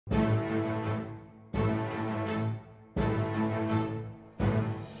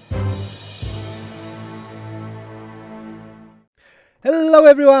Hello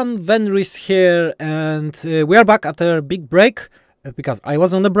everyone, Venris here, and we are back after a big break, because I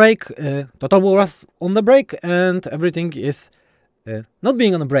was on the break, Total War was on the break, and everything is not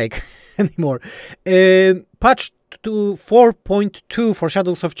being on a break anymore. Patch to 4.2 for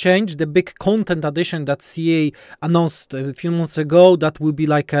Shadows of Change, the big content addition that CA announced a few months ago, that will be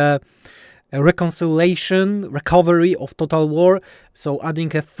like a reconciliation, recovery of Total War, so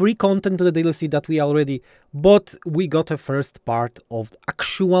adding a free content to the DLC that we already bought. We got a first part of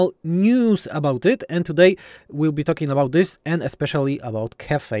actual news about it, and today we'll be talking about this, and especially about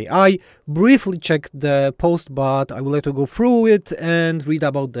Cathay. I briefly checked the post, but I would like to go through it and read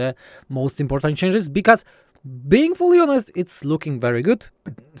about the most important changes, because being fully honest, it's looking very good.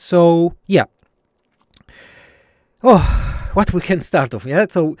 So yeah. What we can start off, yeah?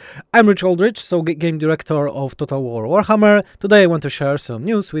 So, I'm Rich Aldrich, so game director of Total War Warhammer. Today I want to share some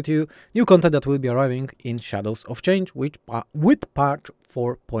news with you, new content that will be arriving in Shadows of Change with patch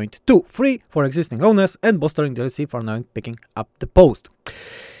 4.2, free for existing owners and bolstering DLC for now picking up the post.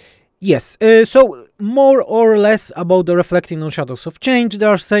 Yes, so more or less about the reflecting on Shadows of Change. They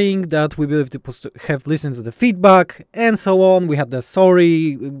are saying that we believe to have listened to the feedback and so on. We had the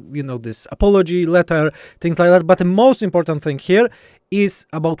sorry, this apology letter, things like that. But the most important thing here is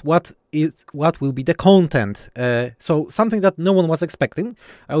about what will be the content. So something that no one was expecting.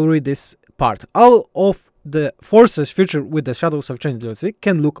 I will read this part. All of the forces featured with the Shadows of Change DLC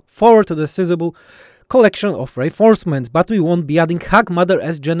can look forward to the sizable collection of reinforcements, but we won't be adding Hag Mother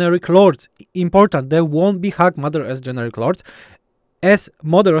as generic lords. Important, there won't be Hag Mother as generic lords, as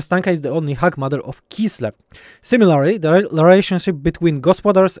Mother Ostanka is the only Hag Mother of Kislev. Similarly, the relationship between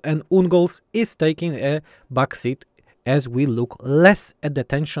Gospodars and Ungols is taking a backseat, as we look less at the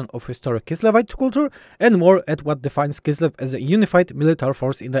tension of historic Kislevite culture and more at what defines Kislev as a unified military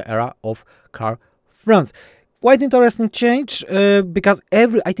force in the era of Karl Franz. Quite interesting change, because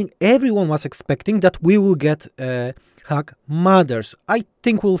I think everyone was expecting that we will get Hag Mothers. I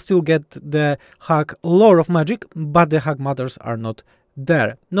think we'll still get the Hag lore of magic, but the Hag Mothers are not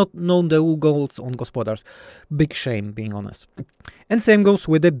there. Not the Ungols on Gospodars. Big shame, being honest. And same goes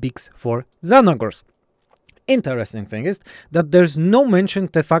with the bigs for Xanagors. Interesting thing is that there's no mention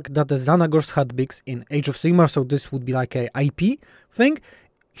the fact that the Xanagors had bigs in Age of Sigmar, so this would be like a IP thing.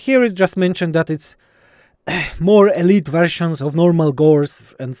 Here it's just mentioned that it's more elite versions of normal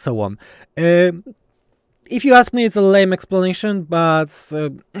gores and so on. If you ask me, it's a lame explanation, but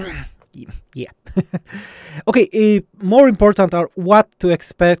yeah. Okay, more important are what to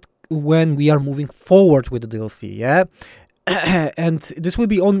expect when we are moving forward with the DLC, yeah? And this will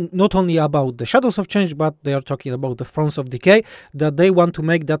be not only about the Shadows of Change, but they are talking about the Thrones of Decay, that they want to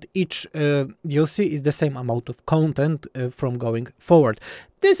make that each DLC is the same amount of content from going forward.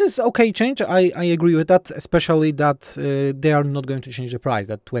 This is okay change, I agree with that, especially that they are not going to change the price,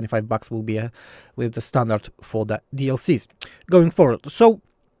 that $25 will be with the standard for the DLCs going forward. So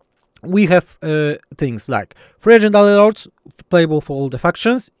we have things like free legendary lords, playable for all the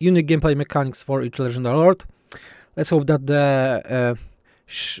factions, unique gameplay mechanics for each legendary lord. Let's hope that the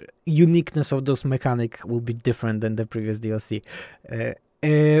uniqueness of those mechanics will be different than the previous DLC.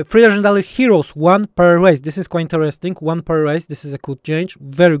 Free legendary heroes, one per race. This is quite interesting. One per race. This is a good change.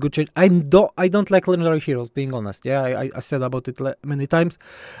 Very good change. I don't like legendary heroes, being honest. Yeah, I said about it many times.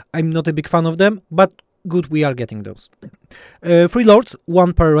 I'm not a big fan of them, but good, we are getting those. Free lords,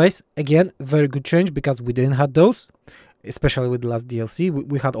 one per race. Again, very good change, because we didn't have those. Especially with the last DLC,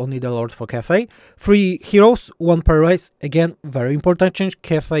 we had only the Lord for Cathay. Free heroes, one per race. Again, very important change.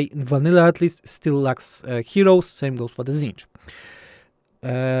 Cathay in vanilla at least still lacks heroes. Same goes for the Zinj.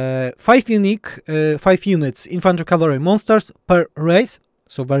 5 units infantry cavalry monsters per race.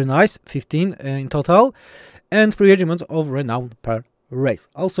 So very nice. 15 in total. And 3 regiments of renown per race.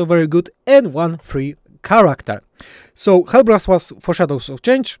 Also very good. And 1 free character. So Hellbrass was for Shadows of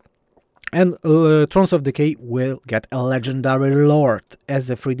Change. And Thrones of Decay will get a legendary lord as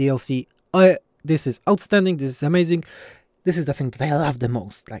a free DLC. This is outstanding. This is amazing. This is the thing that I love the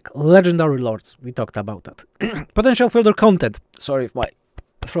most. Like legendary lords. We talked about that. Potential further content. Sorry if my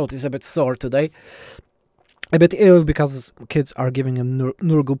throat is a bit sore today. A bit ill because kids are giving a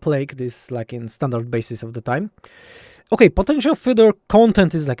Nurgle plague. This like in standard basis of the time. Okay, potential further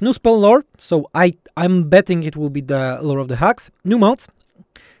content is like new spell lore. So I'm betting it will be the lore of the Hags. New mounts.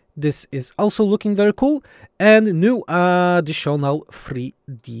 This is also looking very cool, and new additional free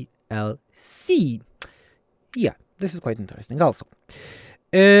DLC. Yeah, this is quite interesting also.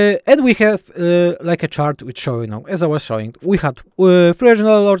 And we have like a chart which showing now, as I was showing, we had free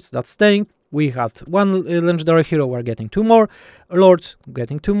regional lords that's staying, We had one legendary hero, we're getting 2 more. Lords,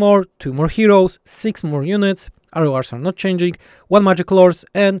 getting 2 more. 2 more heroes, 6 more units. RORs are not changing. 1 magic lords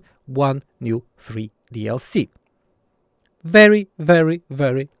and 1 new free DLC. Very, very,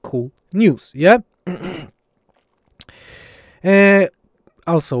 very cool news, yeah?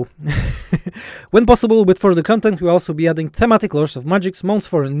 Also, when possible with further content, we'll also be adding thematic lores of magics mounts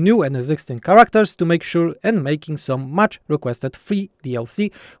for new and existing characters to make sure and making some much requested free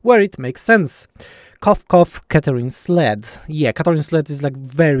DLC where it makes sense. Cough cough, Catherine Sled. Yeah, Catherine Sled is like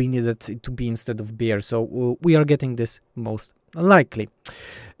very needed to be instead of beer, so we are getting this most likely.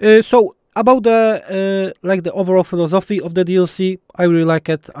 So about the like the overall philosophy of the DLC, I really like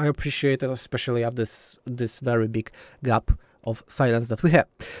it. I appreciate it, especially at this very big gap of silence that we have.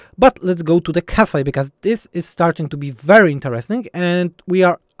 But let's go to the Cathay, because this is starting to be very interesting and we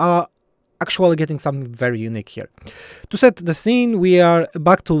are actually getting something very unique here. To set the scene, we are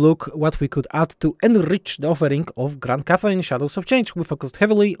back to look what we could add to enrich the offering of Grand Cathay in Shadows of Change. We focused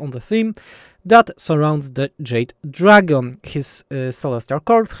heavily on the theme that surrounds the Jade Dragon, his celestial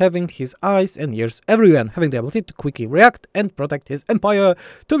court, having his eyes and ears everywhere, having the ability to quickly react and protect his empire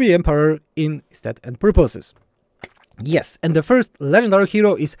to be emperor in state and purposes. Yes, and the first legendary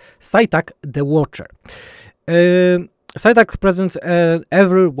hero is Saitak the Watcher. Saitak presents an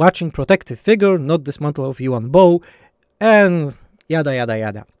ever-watching protective figure, not dismantle of Yuan bow, and yada yada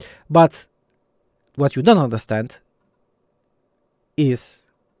yada. But what you don't understand is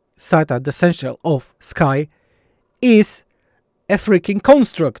Saitak, the Sentinel of Sky, is a freaking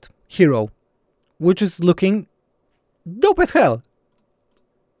construct hero, which is looking dope as hell.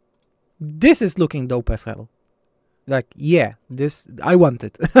 This is looking dope as hell. Like, yeah, this, I want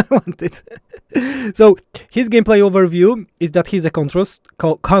it. I want it. So, his gameplay overview is that he's a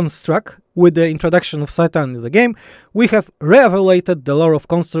construct. With the introduction of Satan in the game, we have re-evaluated the lore of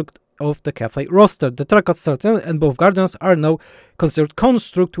construct of the Cathay roster. The Trackers Certain and both Guardians are now considered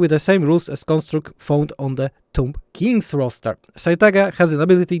construct with the same rules as construct found on the Tomb King's roster. Saitaga has an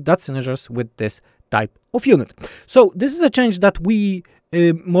ability that synergizes with this type of unit. So, this is a change that we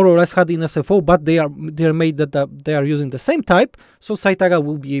more or less had in SFO, but they are made that they are using the same type, so Saitaga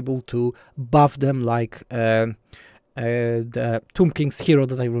will be able to buff them like the Tomb King's hero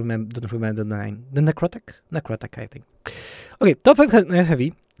that I don't remember the name. The Necrotic, I think. Okay, tough and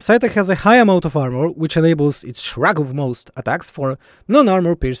heavy. Saitak has a high amount of armor, which enables its shrug of most attacks for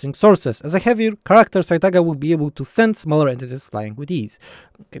non-armor piercing sources. As a heavier character, Saitaga will be able to send smaller entities flying with ease.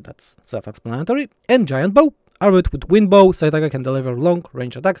 Okay, that's self-explanatory. And Giant Bow. Armed with Wind Bow, Saitaga can deliver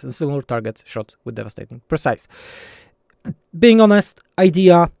long-range attacks and similar target shot with devastating precise. Being honest,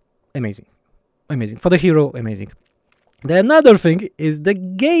 idea, amazing. Amazing. For the hero, amazing. The another thing is the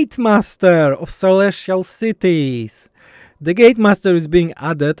Gate Master of Celestial Cities. The Gate Master is being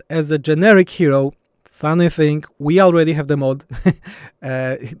added as a generic hero. Funny thing, we already have the mod.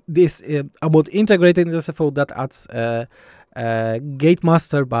 This a mod integrated in the SFO that adds Gate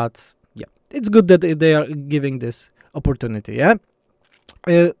Master, but yeah, it's good that they are giving this opportunity. Yeah.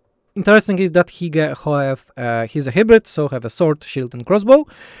 Interesting is that he's a hybrid, so have a sword, shield, and crossbow,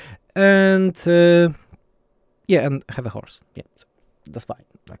 and yeah, and have a horse. Yeah, so that's fine.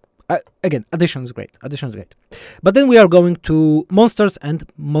 Like, again, addition is great. Addition is great. But then we are going to monsters and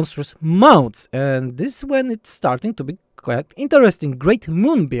monstrous mounts, and this is when it's starting to be quite interesting. Great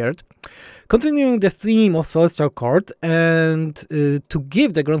Moonbeard, continuing the theme of Celestial Court, and to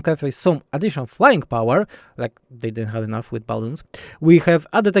give the Grand Cathay some additional flying power, like they didn't have enough with balloons, we have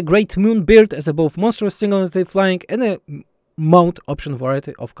added a Great Moonbeard as a both monstrous single-entity flying and a mount option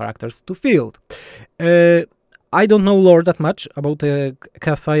variety of characters to field. I don't know lore that much about the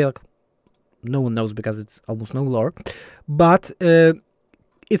Cathay, like, no one knows because it's almost no lore, but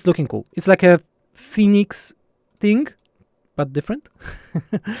it's looking cool. It's like a Phoenix thing, but different,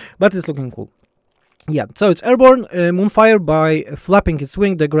 but it's looking cool. Yeah, so it's airborne, Moonfire. By flapping its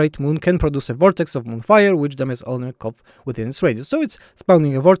wing, the Great Moon can produce a vortex of Moonfire, which damages all enemies within its radius. So it's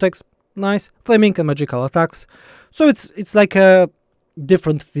spawning a vortex, nice, flaming and magical attacks. So it's like a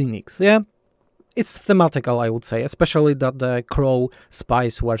different Phoenix, yeah? It's thematical, I would say, especially that the Crow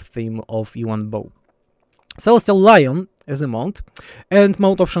Spies were theme of Yuan Bow. Celestial Lion as a mount, and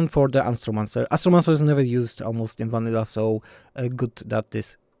mount option for the Astromancer. Astromancer is never used almost in vanilla, so good that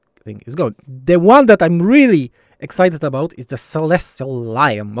this thing is good. The one that I'm really excited about is the Celestial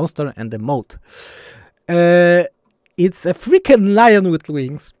Lion monster and the mount. It's a freaking lion with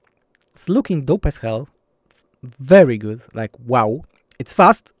wings. It's looking dope as hell. Very good, like wow. It's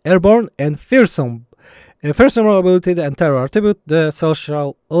fast, airborne, and fearsome. Fearsome ability and terror attribute. The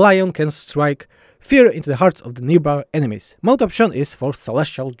Celestial Lion can strike fear into the hearts of the nearby enemies. Mode option is for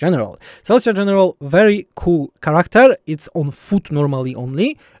Celestial General. Celestial General, very cool character. It's on foot normally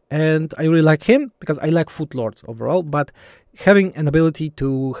only, and I really like him because I like foot lords overall, but having an ability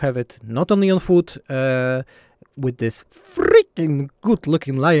to have it not only on foot with this freaking good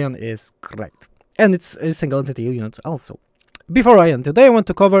looking lion is great. And it's a single entity unit also. Before I end today, I want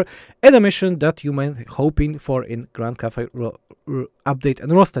to cover a mission that you might be hoping for in Grand Cathay update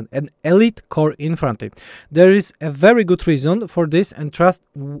and roster, an elite core infantry. There is a very good reason for this, and trust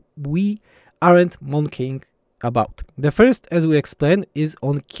we aren't monkeying about. The first, as we explained, is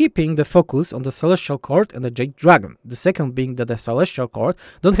on keeping the focus on the Celestial Court and the Jade Dragon. The second being that the Celestial Court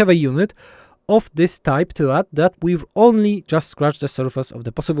don't have a unit of this type to add, that we've only just scratched the surface of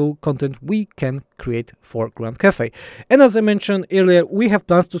the possible content we can create for Grand Cathay. And as I mentioned earlier, we have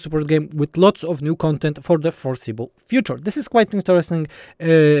plans to support the game with lots of new content for the foreseeable future. This is quite interesting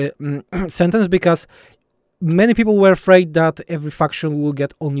sentence, because many people were afraid that every faction will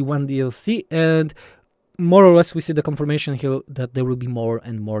get only one DLC, and more or less we see the confirmation here that there will be more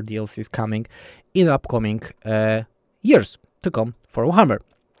and more DLCs coming in upcoming years to come for Warhammer.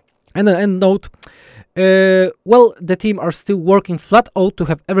 And an end note, well, the team are still working flat out to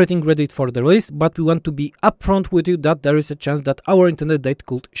have everything ready for the release, but we want to be upfront with you that there is a chance that our intended date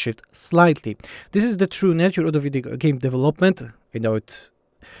could shift slightly. This is the true nature of the video game development. I know it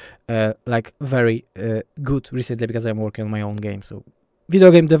like very good recently because I'm working on my own game, so video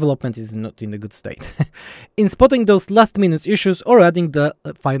game development is not in a good state. In spotting those last minute issues or adding the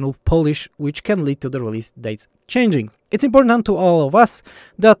final polish, which can lead to the release dates changing. It's important to all of us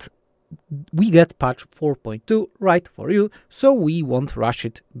that we get patch 4.2 right for you, so we won't rush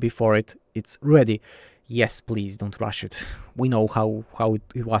it before it's ready. Yes, please don't rush it. We know how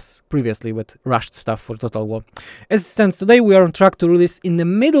it was previously with rushed stuff for Total War. As it stands today, we are on track to release in the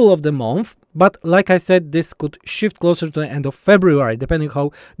middle of the month, but like I said, this could shift closer to the end of February, depending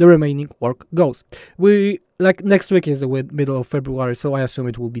how the remaining work goes. Next week is the middle of February, so I assume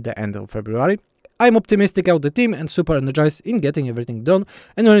it will be the end of February. I'm optimistic about the team and super energized in getting everything done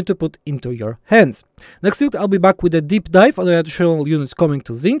and ready to put into your hands. Next week I'll be back with a deep dive on the additional units coming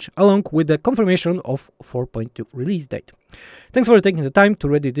to Zinj, along with the confirmation of 4.2 release date. Thanks for taking the time to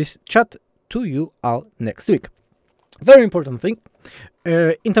ready this chat to you all next week. Very important thing,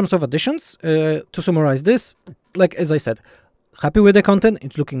 in terms of additions, to summarize this, like as I said, happy with the content,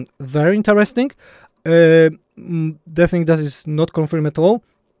 it's looking very interesting. The thing that is not confirmed at all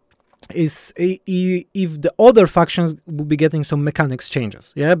is if the other factions will be getting some mechanics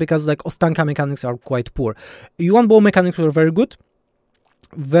changes, yeah, because like Ostanka mechanics are quite poor. Yuan Bow mechanics are very good,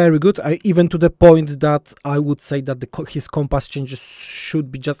 even to the point that I would say that his compass changes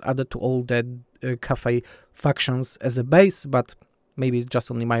should be just added to all the Cathay factions as a base, but maybe just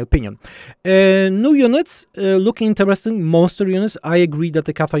only my opinion. New units looking interesting. Monster units, I agree that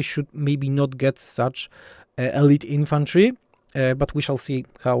the Cathay should maybe not get such elite infantry. But we shall see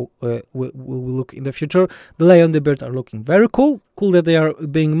how we'll look in the future. The Lion and the Bird are looking very cool. Cool that they are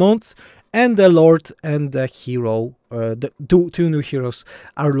being mounts. And the Lord and the Hero, the two new heroes,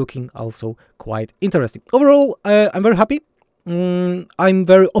 are looking also quite interesting. Overall, I'm very happy. I'm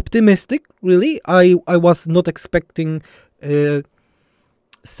very optimistic, really. I was not expecting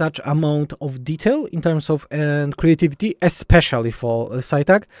such amount of detail in terms of creativity, especially for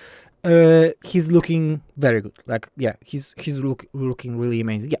Saitag. He's looking very good. Like, yeah, he's looking really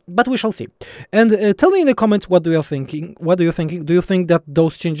amazing. Yeah, but we shall see. And tell me in the comments, what do you thinking? What do you thinking? Do you think that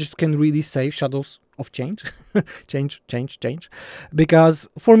those changes can really save Shadows of Change? change? Because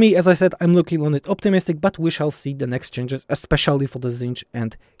for me, as I said, I'm looking on it optimistic, but we shall see the next changes, especially for the Zinj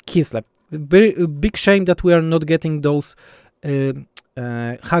and Kislev. Very big shame that we are not getting those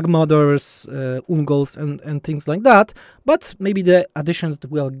Hag Mothers, Ungols and things like that, but maybe the addition that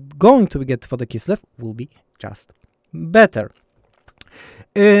we are going to get for the Kislev will be just better.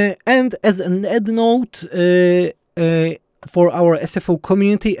 And as an end note, for our SFO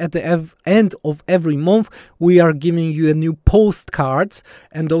community, at the end of every month, we are giving you a new postcards,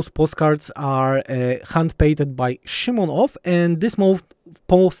 and those postcards are hand-painted by Shimonov, and this month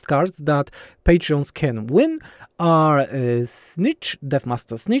postcards that Patreons can win are Snitch,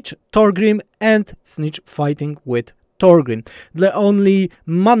 Deathmaster Snitch, Torgrim, and Snitch fighting with Torgrim. The only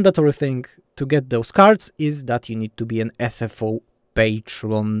mandatory thing to get those cards is that you need to be an SFO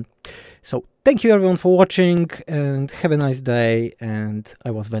patron. So thank you everyone for watching, and have a nice day, and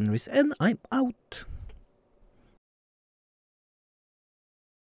I was Venris, and I'm out.